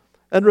learned.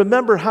 And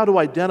remember how to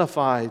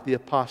identify the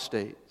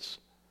apostates.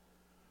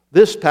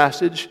 This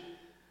passage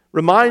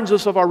reminds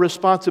us of our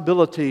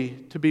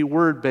responsibility to be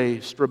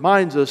word-based,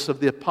 reminds us of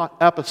the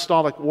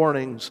apostolic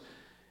warnings,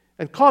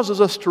 and causes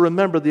us to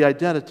remember the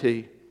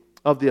identity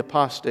of the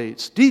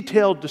apostates.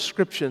 Detailed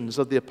descriptions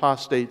of the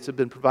apostates have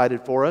been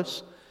provided for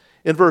us.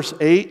 In verse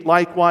 8,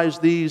 likewise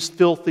these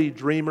filthy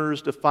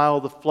dreamers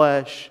defile the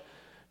flesh,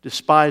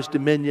 despise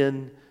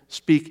dominion,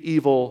 speak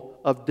evil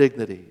of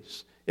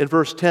dignities. In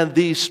verse 10,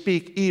 these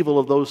speak evil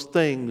of those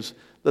things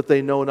that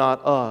they know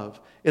not of.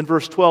 In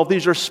verse 12,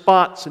 these are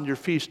spots in your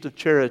feast of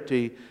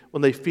charity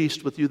when they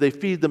feast with you. They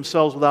feed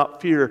themselves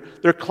without fear.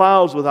 They're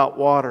clouds without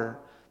water.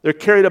 They're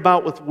carried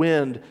about with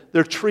wind.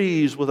 They're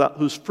trees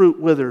whose fruit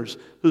withers,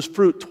 whose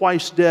fruit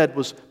twice dead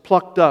was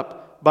plucked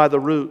up by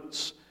the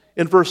roots.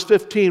 In verse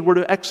 15, we're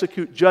to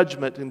execute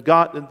judgment, and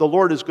the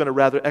Lord is going to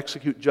rather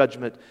execute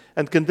judgment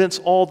and convince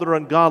all that are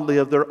ungodly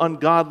of their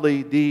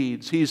ungodly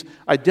deeds. He's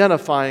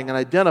identifying and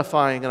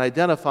identifying and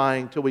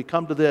identifying till we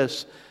come to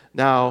this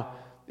now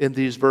in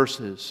these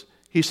verses.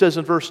 He says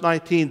in verse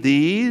 19,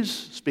 these,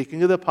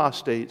 speaking of the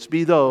apostates,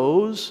 be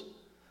those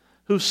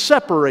who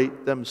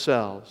separate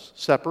themselves.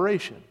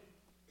 Separation.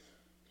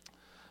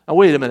 Now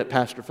wait a minute,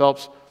 Pastor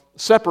Phelps.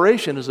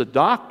 Separation is a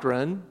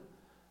doctrine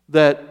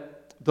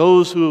that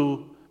those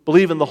who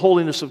believe in the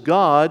holiness of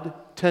God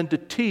tend to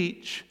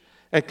teach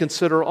and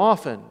consider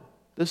often.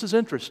 This is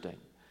interesting.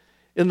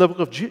 In the book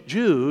of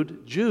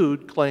Jude,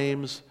 Jude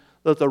claims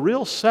that the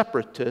real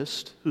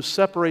separatists who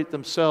separate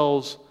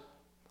themselves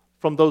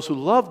from those who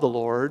love the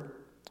Lord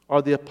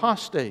are the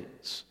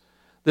apostates.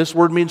 This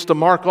word means to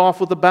mark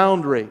off with a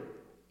boundary.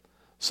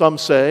 Some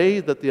say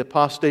that the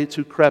apostates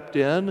who crept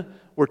in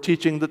were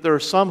teaching that there are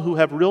some who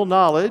have real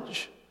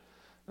knowledge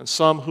and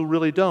some who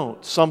really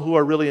don't. Some who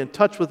are really in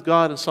touch with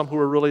God and some who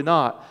are really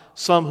not.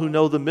 Some who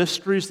know the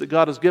mysteries that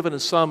God has given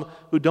and some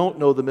who don't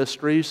know the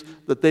mysteries,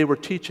 that they were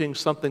teaching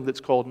something that's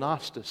called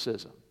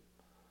Gnosticism.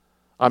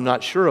 I'm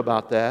not sure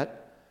about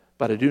that,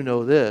 but I do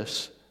know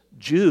this.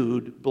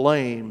 Jude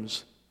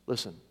blames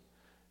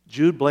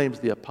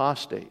the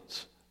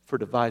apostates for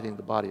dividing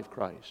the body of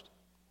Christ.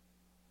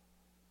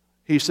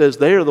 He says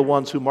they are the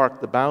ones who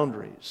mark the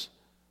boundaries.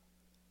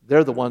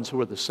 They're the ones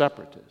who are the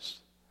separatists.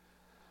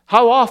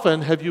 How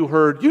often have you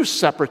heard, you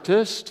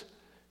separatist,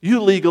 you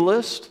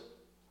legalist?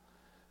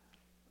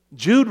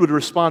 Jude would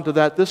respond to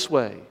that this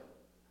way.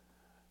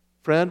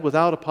 Friend,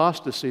 without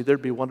apostasy,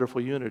 there'd be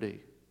wonderful unity.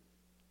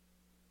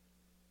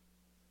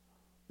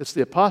 It's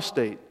the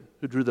apostate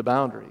who drew the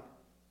boundary.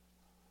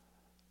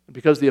 And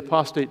because the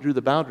apostate drew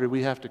the boundary,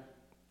 we have to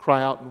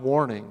cry out in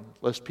warning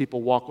lest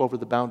people walk over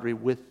the boundary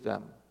with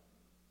them.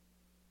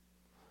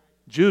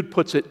 Jude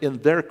puts it in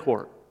their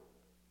court.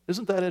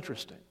 Isn't that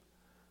interesting?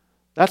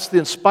 That's the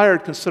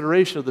inspired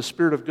consideration of the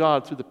Spirit of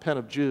God through the pen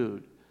of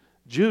Jude.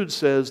 Jude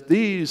says,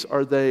 these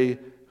are they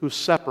who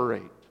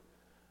separate.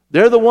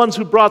 They're the ones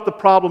who brought the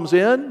problems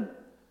in.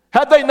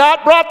 Had they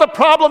not brought the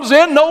problems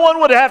in, no one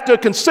would have to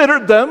have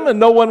considered them, and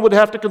no one would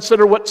have to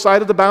consider what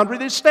side of the boundary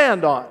they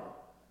stand on.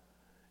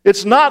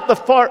 It's not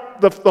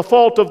the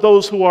fault of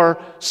those who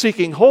are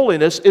seeking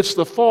holiness, it's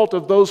the fault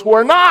of those who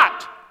are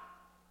not.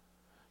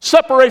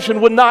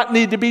 Separation would not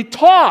need to be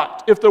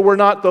taught if there were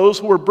not those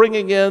who were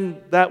bringing in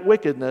that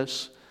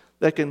wickedness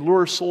that can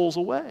lure souls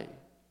away.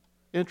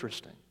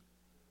 Interesting.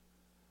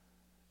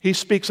 He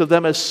speaks of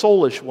them as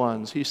soulish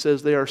ones. He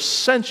says they are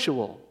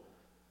sensual.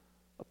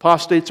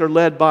 Apostates are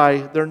led by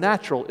their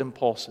natural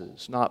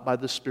impulses, not by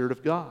the Spirit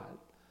of God.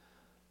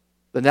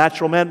 The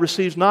natural man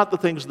receives not the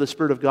things of the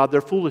Spirit of God.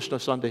 They're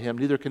foolishness unto him.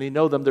 Neither can he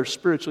know them. They're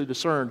spiritually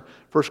discerned.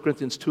 1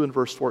 Corinthians 2 and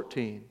verse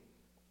 14.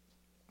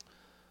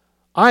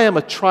 I am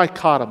a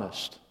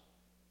trichotomist.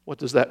 What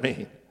does that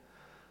mean?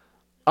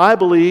 I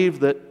believe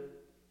that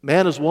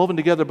man is woven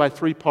together by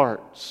three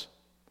parts.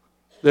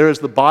 There is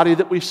the body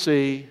that we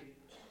see.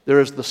 There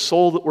is the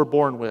soul that we're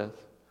born with.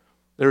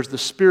 There's the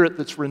spirit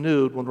that's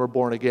renewed when we're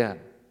born again.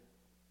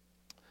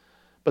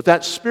 But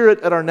that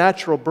spirit at our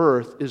natural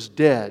birth is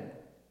dead.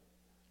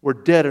 We're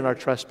dead in our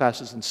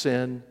trespasses and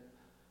sin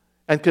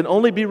and can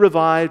only be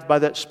revived by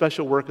that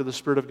special work of the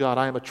Spirit of God.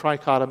 I am a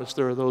trichotomist.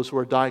 There are those who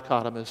are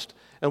dichotomist.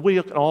 And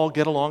we can all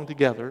get along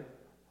together.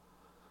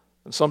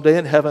 And someday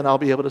in heaven I'll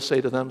be able to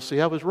say to them,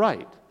 see, I was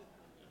right.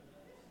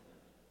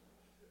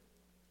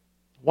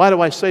 Why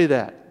do I say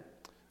that?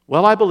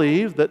 Well, I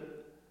believe that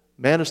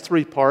man is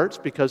three parts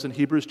because in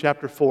Hebrews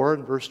chapter 4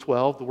 and verse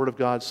 12, the Word of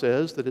God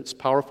says that it's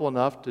powerful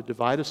enough to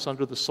divide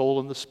asunder the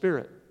soul and the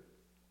spirit.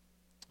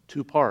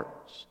 Two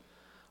parts.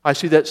 I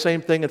see that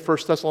same thing in 1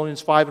 Thessalonians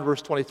 5 and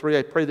verse 23.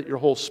 I pray that your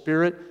whole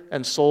spirit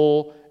and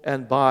soul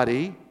and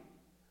body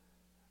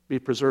be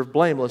preserved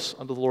blameless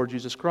unto the Lord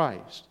Jesus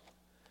Christ.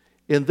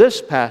 In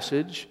this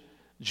passage,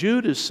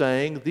 Jude is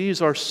saying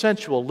these are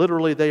sensual.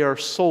 Literally, they are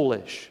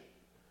soulish.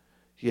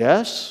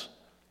 Yes,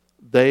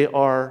 they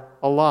are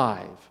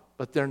alive,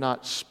 but they're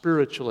not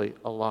spiritually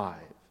alive.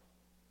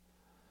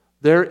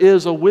 There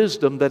is a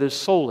wisdom that is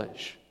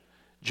soulish.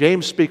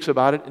 James speaks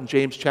about it in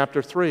James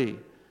chapter 3.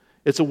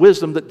 It's a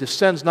wisdom that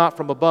descends not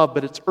from above,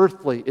 but it's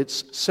earthly,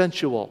 it's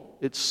sensual,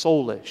 it's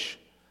soulish,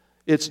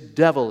 it's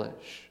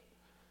devilish.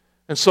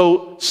 And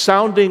so,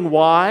 sounding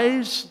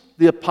wise,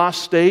 the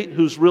apostate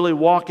who's really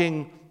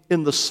walking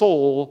in the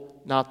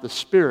soul, not the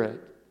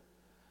spirit,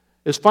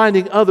 is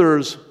finding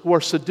others who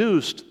are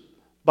seduced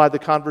by the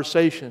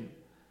conversation.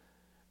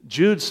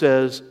 Jude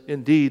says,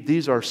 indeed,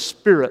 these are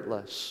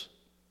spiritless.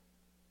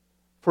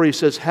 For he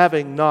says,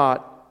 having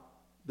not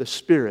the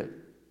Spirit.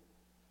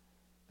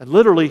 And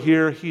literally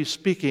here, he's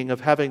speaking of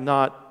having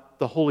not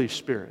the Holy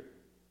Spirit.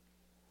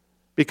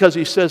 Because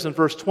he says in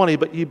verse 20,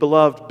 but ye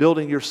beloved,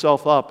 building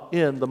yourself up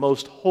in the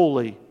most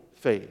holy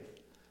faith.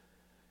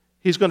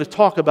 He's going to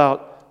talk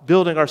about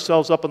building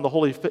ourselves up in the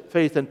holy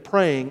faith and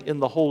praying in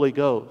the Holy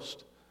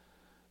Ghost.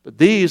 But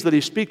these that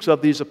he speaks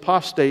of, these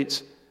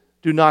apostates,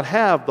 do not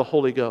have the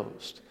Holy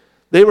Ghost.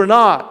 They were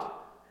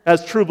not,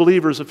 as true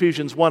believers,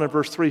 Ephesians 1 and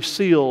verse 3,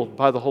 sealed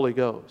by the Holy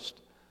Ghost.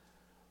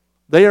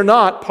 They are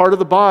not part of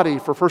the body,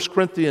 for 1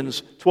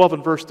 Corinthians 12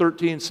 and verse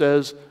 13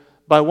 says,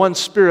 by one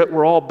Spirit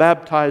we're all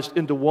baptized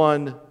into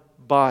one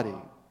body.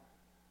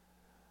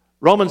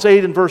 Romans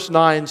 8 and verse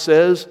 9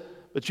 says,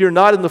 but you're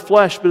not in the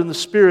flesh, but in the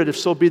Spirit, if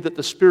so be that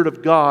the Spirit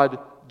of God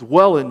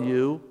dwell in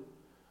you.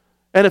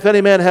 And if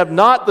any man have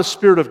not the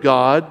Spirit of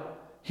God,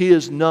 he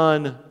is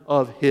none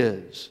of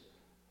his.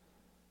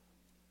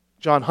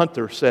 John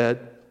Hunter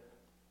said,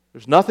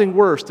 there's nothing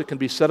worse that can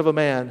be said of a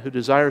man who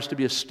desires to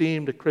be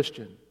esteemed a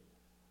Christian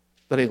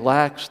than he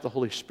lacks the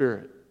Holy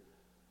Spirit.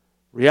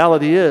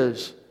 Reality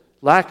is,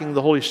 lacking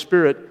the Holy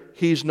Spirit,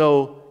 he's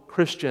no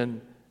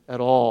Christian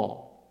at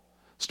all.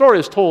 A story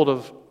is told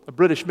of a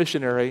British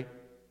missionary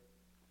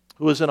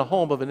who was in a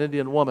home of an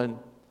Indian woman.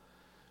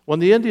 When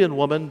the Indian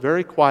woman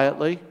very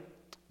quietly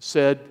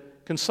said,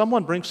 can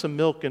someone bring some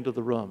milk into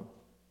the room?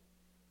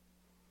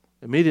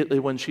 Immediately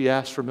when she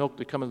asked for milk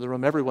to come into the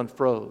room, everyone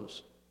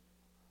froze.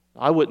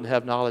 I wouldn't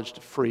have knowledge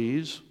to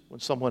freeze when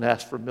someone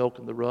asked for milk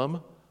in the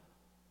room.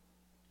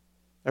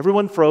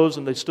 Everyone froze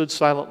and they stood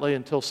silently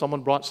until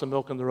someone brought some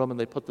milk in the room and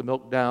they put the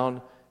milk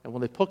down. And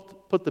when they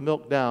put the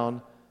milk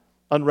down,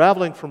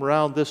 unraveling from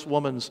around this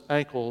woman's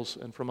ankles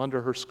and from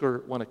under her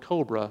skirt went a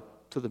cobra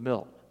to the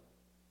milk.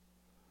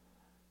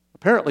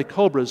 Apparently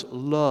cobras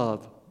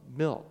love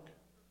milk.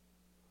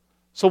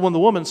 So when the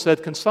woman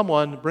said, can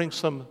someone bring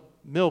some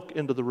milk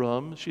into the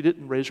room, she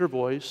didn't raise her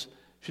voice.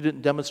 She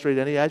didn't demonstrate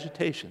any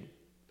agitation.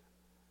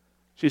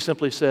 She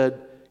simply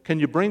said, can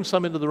you bring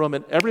some into the room?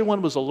 And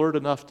everyone was alert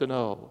enough to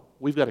know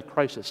we've got a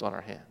crisis on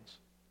our hands.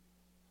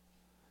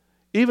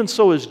 Even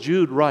so, as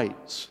Jude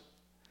writes,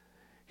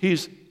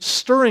 he's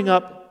stirring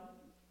up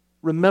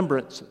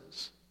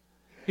remembrances.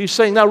 He's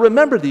saying, now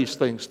remember these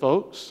things,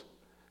 folks.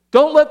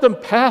 Don't let them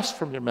pass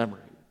from your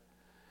memory.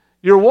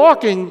 You're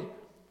walking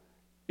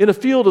in a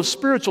field of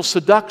spiritual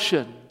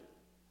seduction.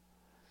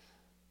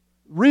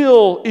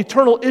 Real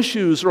eternal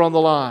issues are on the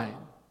line.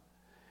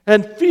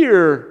 And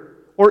fear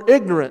or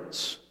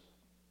ignorance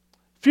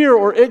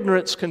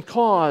can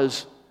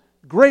cause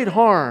great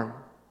harm.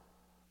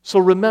 So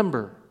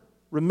remember.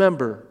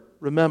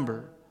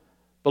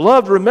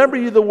 Beloved, remember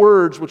ye the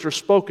words which are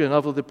spoken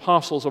of the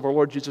apostles of our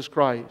Lord Jesus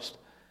Christ.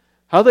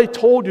 How they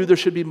told you there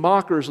should be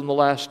mockers in the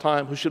last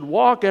time, who should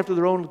walk after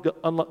their own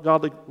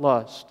ungodly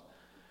lust.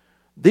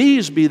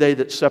 These be they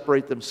that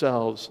separate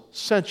themselves,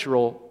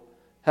 sensual,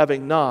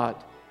 having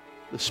not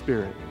the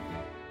Spirit.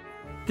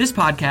 This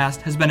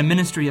podcast has been a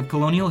ministry of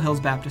Colonial Hills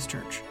Baptist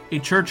Church, a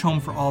church home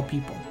for all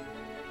people.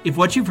 If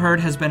what you've heard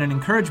has been an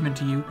encouragement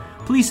to you,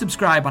 please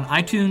subscribe on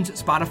iTunes,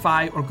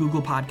 Spotify, or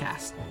Google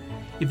Podcasts.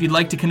 If you'd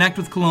like to connect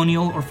with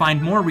Colonial or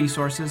find more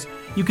resources,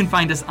 you can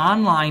find us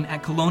online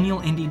at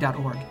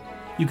colonialindy.org.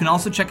 You can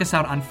also check us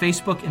out on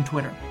Facebook and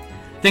Twitter.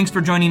 Thanks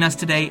for joining us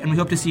today, and we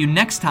hope to see you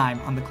next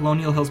time on the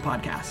Colonial Hills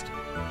Podcast.